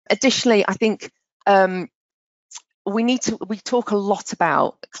Additionally, I think we talk a lot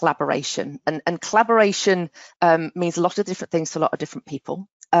about collaboration, and collaboration means a lot of different things to a lot of different people.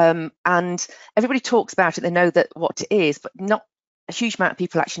 And everybody talks about it, they know that what it is, but not a huge amount of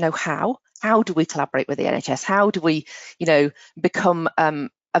people actually know how. How do we collaborate with the NHS? How do we, become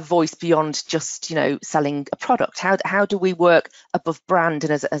a voice beyond just, selling a product? How do we work above brand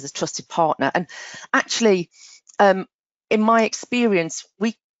and as a trusted partner? And actually, in my experience,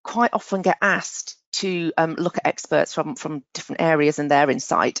 we quite often get asked to look at experts from different areas and their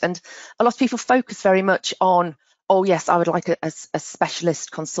insight. And a lot of people focus very much on, oh yes, I would like a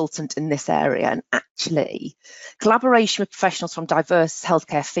specialist consultant in this area. And actually, collaboration with professionals from diverse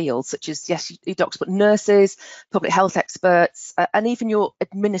healthcare fields, such as, yes, your doctors, but nurses, public health experts, and even your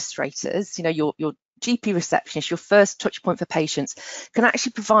administrators, your GP receptionist, your first touch point for patients, can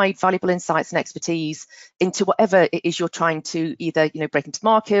actually provide valuable insights and expertise into whatever it is you're trying to either break into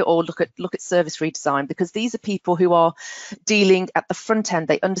market or look at service redesign, because these are people who are dealing at the front end.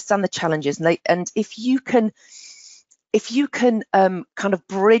 They understand the challenges, and if you can kind of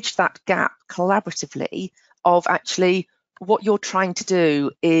bridge that gap collaboratively of actually what you're trying to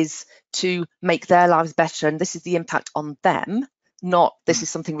do is to make their lives better, and this is the impact on them, not this is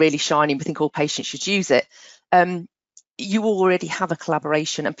something really shiny, we think all patients should use it. You already have a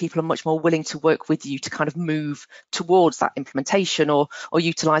collaboration, and people are much more willing to work with you to kind of move towards that implementation, or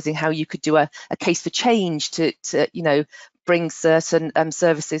utilising how you could do a case for change to bring certain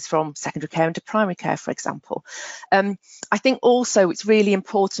services from secondary care into primary care, for example. I think also it's really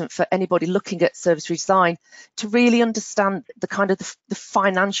important for anybody looking at service redesign to really understand the kind of the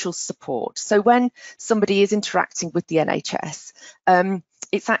financial support. So when somebody is interacting with the NHS,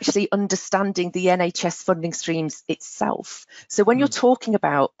 it's actually understanding the NHS funding streams itself. So when you're talking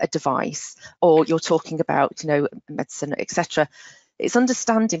about a device, or you're talking about medicine, etc., it's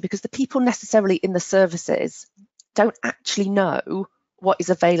understanding, because the people necessarily in the services don't actually know what is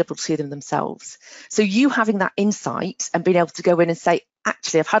available to them themselves. So you having that insight and being able to go in and say,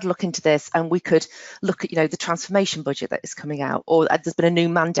 actually, I've had a look into this, and we could look at the transformation budget that is coming out, or there's been a new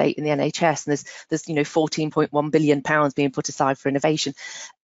mandate in the NHS, and there's 14.1 billion pounds being put aside for innovation,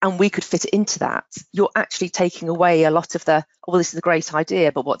 and we could fit it into that. You're actually taking away a lot of the, well, this is a great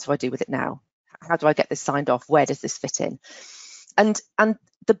idea, but what do I do with it now? How do I get this signed off? Where does this fit in? And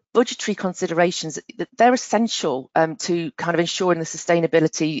the budgetary considerations, they're essential to kind of ensuring the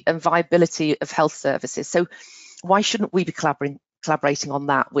sustainability and viability of health services. So why shouldn't we be collaborating on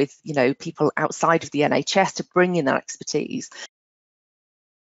that with people outside of the NHS to bring in that expertise?